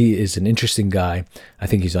 Murti is an interesting guy. I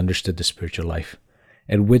think he's understood the spiritual life.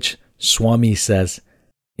 At which Swami says,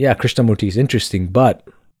 yeah, Krishnamurti is interesting, but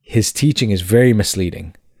his teaching is very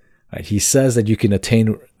misleading. Right? He says that you can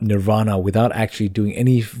attain nirvana without actually doing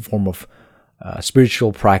any form of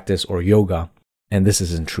spiritual practice or yoga. And this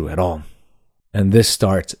isn't true at all. And this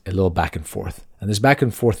starts a little back and forth. And this back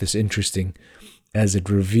and forth is interesting as it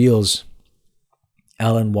reveals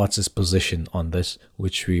Alan Watts' position on this,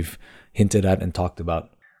 which we've hinted at and talked about.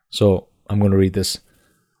 So I'm going to read this.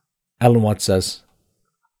 Alan Watts says,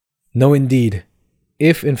 no, indeed,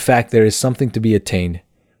 if in fact there is something to be attained,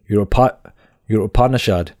 your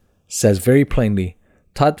Upanishad says very plainly,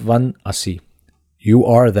 Tat Van Asi, you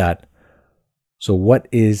are that. So what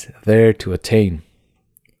is there to attain?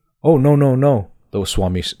 Oh, no, the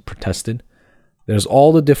Swami protested. There's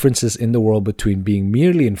all the differences in the world between being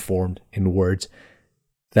merely informed in words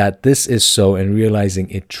that this is so and realizing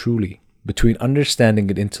it truly, between understanding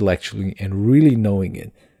it intellectually and really knowing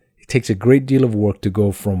it. It takes a great deal of work to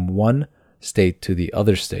go from one state to the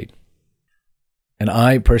other state. And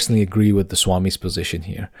I personally agree with the Swami's position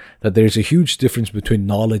here, that there's a huge difference between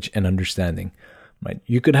knowledge and understanding. Right?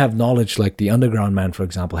 You could have knowledge like the underground man, for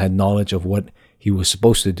example, had knowledge of what he was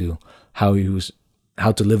supposed to do, how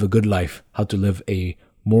to live a good life, how to live a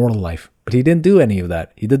moral life. But he didn't do any of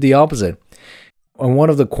that. He did the opposite. And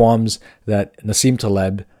one of the qualms that Nassim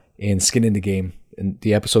Taleb in Skin in the Game, in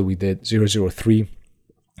the episode we did, 003,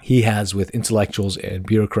 he has with intellectuals and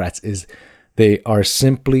bureaucrats is they are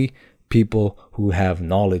simply people who have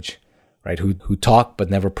knowledge, right? Who talk but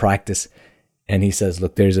never practice. And he says,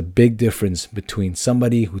 look, there's a big difference between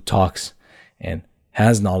somebody who talks and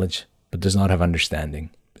has knowledge but does not have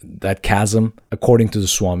understanding. That chasm, according to the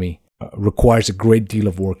Swami, requires a great deal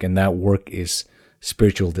of work, and that work is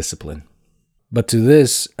spiritual discipline. But to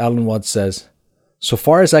this, Alan Watts says, so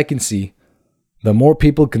far as I can see, the more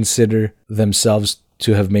people consider themselves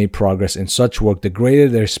to have made progress in such work, the greater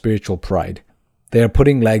their spiritual pride. They are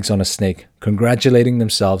putting legs on a snake, congratulating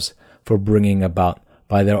themselves for bringing about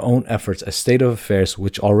by their own efforts a state of affairs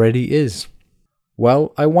which already is.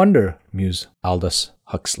 Well, I wonder, mused Aldous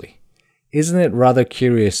Huxley. Isn't it rather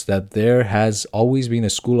curious that there has always been a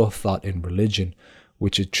school of thought in religion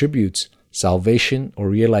which attributes salvation or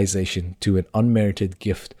realization to an unmerited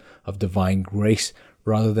gift of divine grace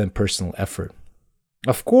rather than personal effort?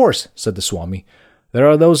 Of course, said the Swami, there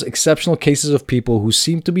are those exceptional cases of people who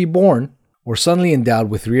seem to be born or suddenly endowed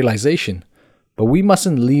with realization, but we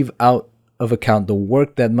mustn't leave out of account the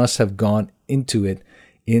work that must have gone into it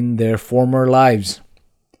in their former lives.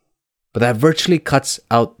 But that virtually cuts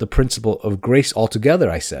out the principle of grace altogether,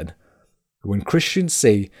 I said. When Christians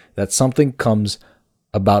say that something comes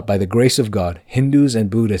about by the grace of God, Hindus and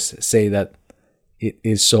Buddhists say that it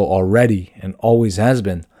is so already and always has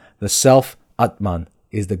been. The self, Atman,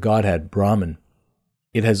 is the Godhead, Brahman.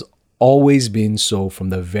 It has always been so from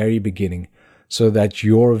the very beginning, so that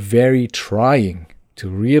your very trying to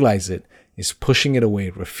realize it is pushing it away,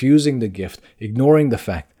 refusing the gift, ignoring the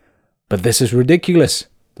fact. But this is ridiculous,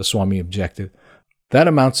 the Swami objected. That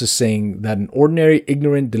amounts to saying that an ordinary,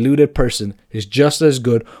 ignorant, deluded person is just as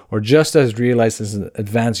good or just as realized as an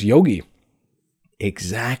advanced yogi.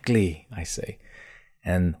 Exactly, I say.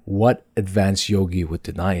 And what advanced yogi would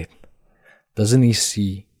deny it? Doesn't he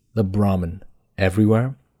see the Brahman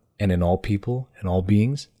everywhere and in all people and all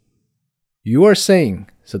beings? You are saying,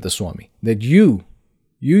 said the Swami, that you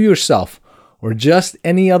yourself, or just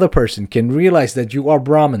any other person can realize that you are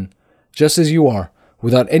Brahman, just as you are,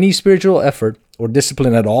 without any spiritual effort or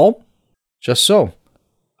discipline at all? Just so.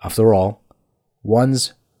 After all,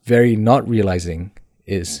 one's very not realizing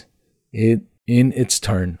is it in its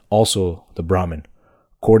turn also the Brahman,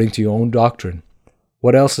 according to your own doctrine.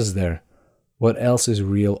 What else is there? What else is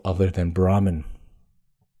real other than Brahman?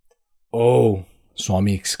 Oh,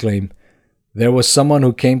 Swami exclaimed, there was someone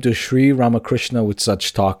who came to Sri Ramakrishna with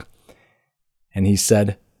such talk, and he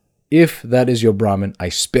said, if that is your Brahman, I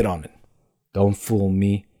spit on it. Don't fool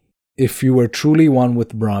me. If you were truly one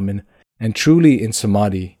with Brahman and truly in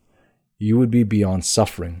Samadhi, you would be beyond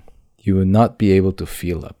suffering. You would not be able to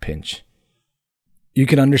feel a pinch. You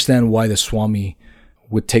can understand why the Swami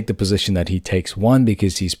would take the position that he takes. One,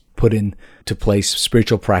 because he's put into place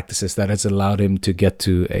spiritual practices that has allowed him to get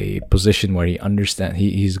to a position where he understands.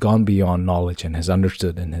 He's gone beyond knowledge and has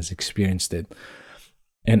understood and has experienced it.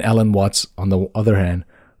 And Alan Watts, on the other hand,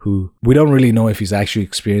 who we don't really know if he's actually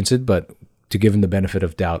experienced it, but to give him the benefit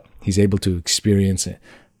of doubt, he's able to experience it,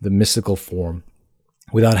 the mystical form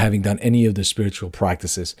without having done any of the spiritual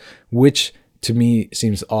practices, which to me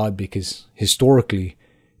seems odd because historically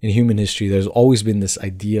in human history, there's always been this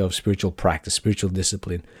idea of spiritual practice, spiritual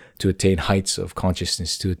discipline to attain heights of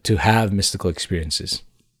consciousness, to have mystical experiences.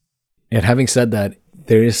 And having said that,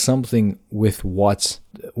 there is something with Watts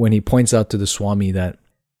when he points out to the Swami that,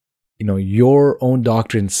 your own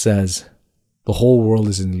doctrine says the whole world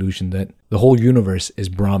is an illusion, that the whole universe is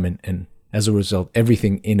Brahman, and as a result,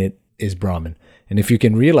 everything in it is Brahman. And if you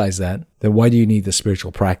can realize that, then why do you need the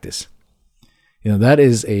spiritual practice? That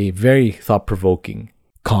is a very thought-provoking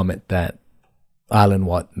comment that Alan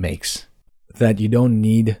Watt makes. That you don't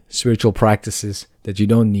need spiritual practices, that you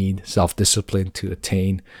don't need self-discipline to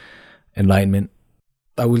attain enlightenment.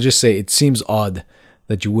 I will just say it seems odd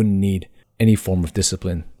that you wouldn't need any form of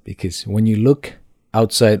discipline, because when you look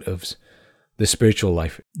outside of the spiritual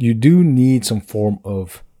life, you do need some form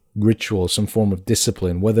of ritual, some form of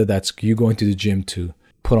discipline, whether that's you going to the gym to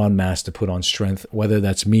put on mass, to put on strength, whether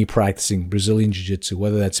that's me practicing Brazilian Jiu-Jitsu,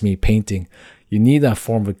 whether that's me painting. You need that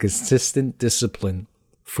form of consistent discipline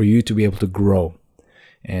for you to be able to grow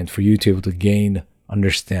and for you to be able to gain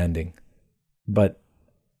understanding. But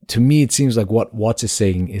to me, it seems like what Watts is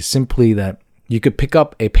saying is simply that you could pick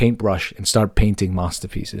up a paintbrush and start painting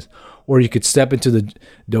masterpieces, or you could step into the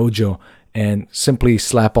dojo and simply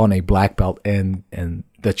slap on a black belt and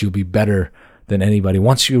that you'll be better than anybody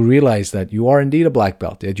once you realize that you are indeed a black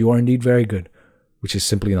belt, that you are indeed very good, which is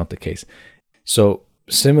simply not the case. So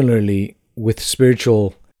similarly, with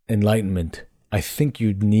spiritual enlightenment, I think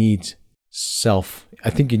you need some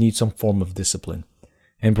form of discipline.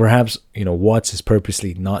 And perhaps, Watts is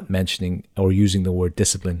purposely not mentioning or using the word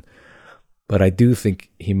discipline, but I do think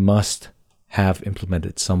he must have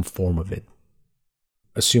implemented some form of it,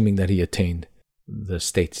 assuming that he attained the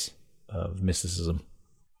states of mysticism.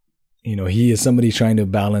 He is somebody trying to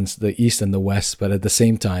balance the East and the West, but at the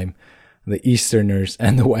same time, the Easterners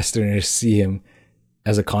and the Westerners see him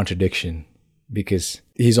as a contradiction, because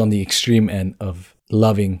he's on the extreme end of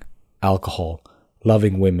loving alcohol,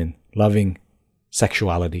 loving women, loving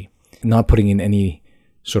sexuality, not putting in any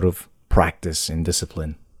sort of practice and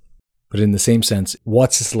discipline. But in the same sense,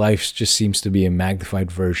 Watts' life just seems to be a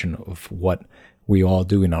magnified version of what we all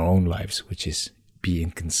do in our own lives, which is be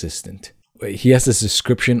inconsistent. He has this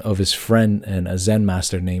description of his friend and a Zen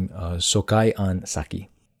master named Sokai-an Saki.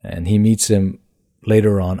 And he meets him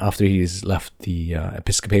later on after he's left the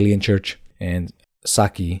Episcopalian church. And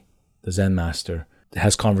Saki, the Zen master,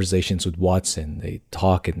 has conversations with Watts, and they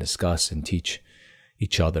talk and discuss and teach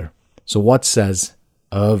each other. So Watts says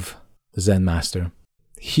of the Zen master,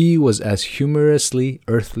 he was as humorously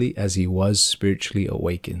earthly as he was spiritually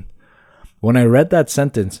awakened. When I read that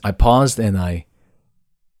sentence, I paused and I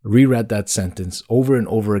reread that sentence over and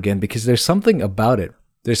over again, because there's something about it.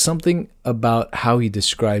 There's something about how he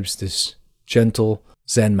describes this gentle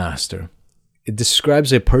Zen master. It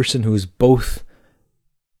describes a person who is both,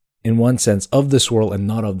 in one sense, of this world and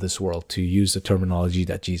not of this world, to use the terminology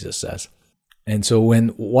that Jesus says. And so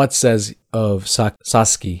when Watts says of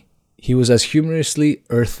Saki, he was as humorously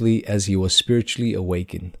earthly as he was spiritually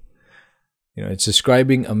awakened. It's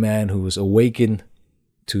describing a man who was awakened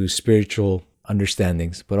to spiritual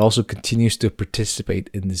understandings, but also continues to participate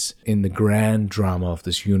in the grand drama of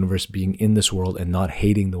this universe, being in this world and not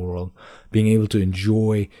hating the world, being able to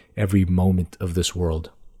enjoy every moment of this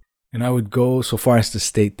world. And I would go so far as to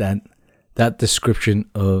state that that description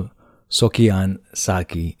of Sokai-an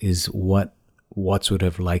Saki is what Watts would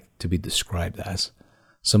have liked to be described as.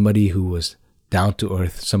 Somebody who was down to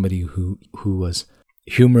earth, somebody who was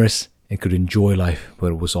humorous and could enjoy life,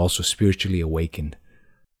 but was also spiritually awakened.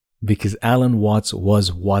 Because Alan Watts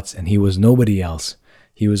was Watts, and he was nobody else.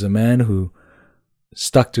 He was a man who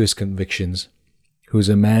stuck to his convictions, who was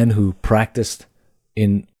a man who practiced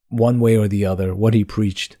in one way or the other what he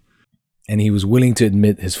preached, and he was willing to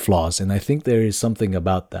admit his flaws. And I think there is something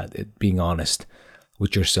about that, it being honest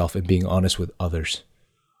with yourself and being honest with others.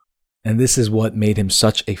 And this is what made him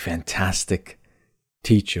such a fantastic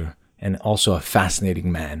teacher and also a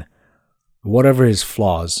fascinating man. Whatever his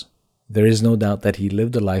flaws, there is no doubt that he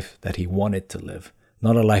lived a life that he wanted to live,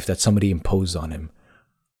 not a life that somebody imposed on him.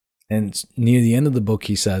 And near the end of the book,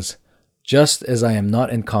 he says, "Just as I am not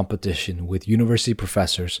in competition with university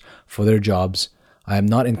professors for their jobs, I am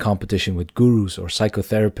not in competition with gurus or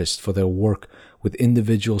psychotherapists for their work with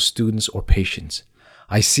individual students or patients.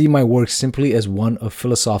 I see my work simply as one of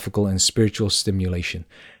philosophical and spiritual stimulation,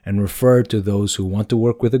 and refer to those who want to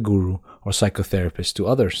work with a guru or psychotherapist to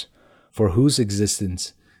others, for whose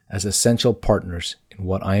existence as essential partners in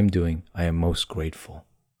what I am doing, I am most grateful."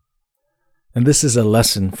 And this is a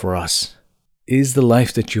lesson for us. Is the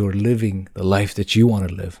life that you're living the life that you want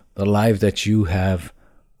to live, the life that you have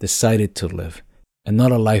decided to live, and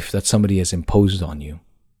not a life that somebody has imposed on you?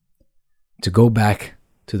 To go back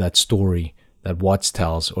to that story that Watts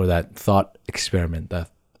tells, or that thought experiment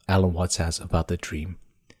that Alan Watts has about the dream.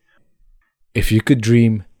 If you could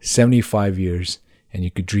dream 75 years and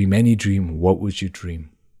you could dream any dream, what would you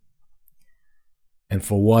dream? And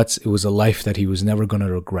for Watts, it was a life that he was never going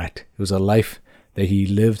to regret. It was a life that he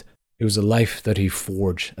lived. It was a life that he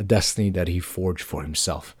forged, a destiny that he forged for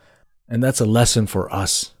himself. And that's a lesson for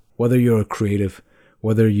us. Whether you're a creative,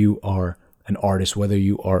 whether you are an artist, whether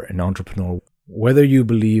you are an entrepreneur, whether you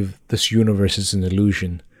believe this universe is an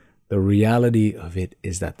illusion, the reality of it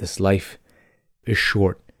is that this life is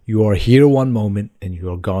short. You are here one moment and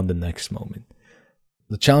you are gone the next moment.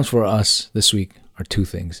 The challenge for us this week are two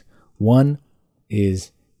things. One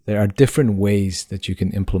is there are different ways that you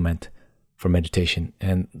can implement for meditation.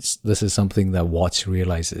 And this is something that Watts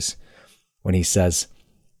realizes when he says,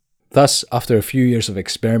 "Thus, after a few years of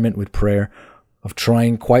experiment with prayer, of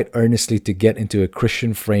trying quite earnestly to get into a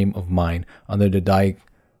Christian frame of mind under the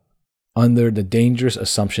dangerous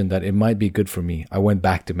assumption that it might be good for me, I went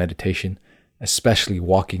back to meditation, especially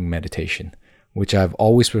walking meditation, which I have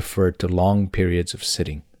always preferred to long periods of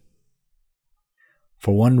sitting.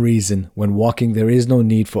 For one reason, when walking there is no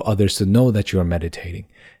need for others to know that you are meditating,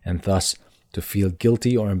 and thus to feel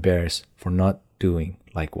guilty or embarrassed for not doing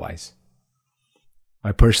likewise."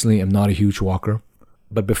 I personally am not a huge walker,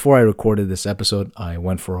 but before I recorded this episode, I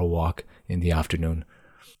went for a walk in the afternoon,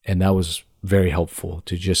 and that was very helpful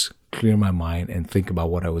to just clear my mind and think about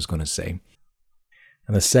what I was going to say.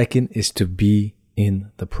 And the second is to be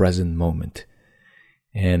in the present moment.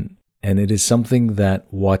 And it is something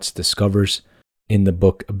that Watts discovers in the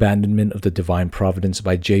book Abandonment of the Divine Providence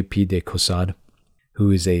by J.P. de Caussade,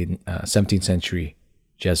 who is a 17th century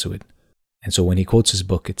Jesuit. And so when he quotes his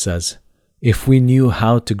book, it says, "If we knew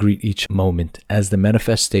how to greet each moment as the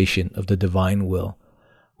manifestation of the divine will,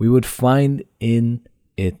 we would find in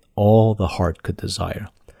it all the heart could desire.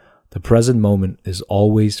 The present moment is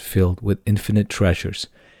always filled with infinite treasures.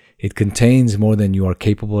 It contains more than you are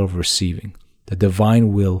capable of receiving. The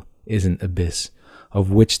divine will is an abyss,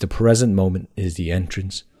 of which the present moment is the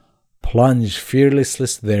entrance. Plunge fearlessly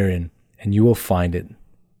therein, and you will find it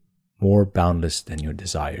more boundless than your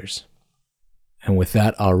desires." And with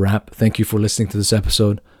that, I'll wrap. Thank you for listening to this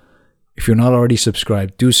episode. If you're not already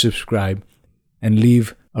subscribed, do subscribe and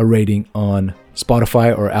leave a rating on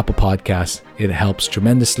Spotify or Apple Podcasts. It helps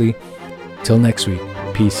tremendously. Till next week,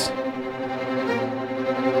 peace.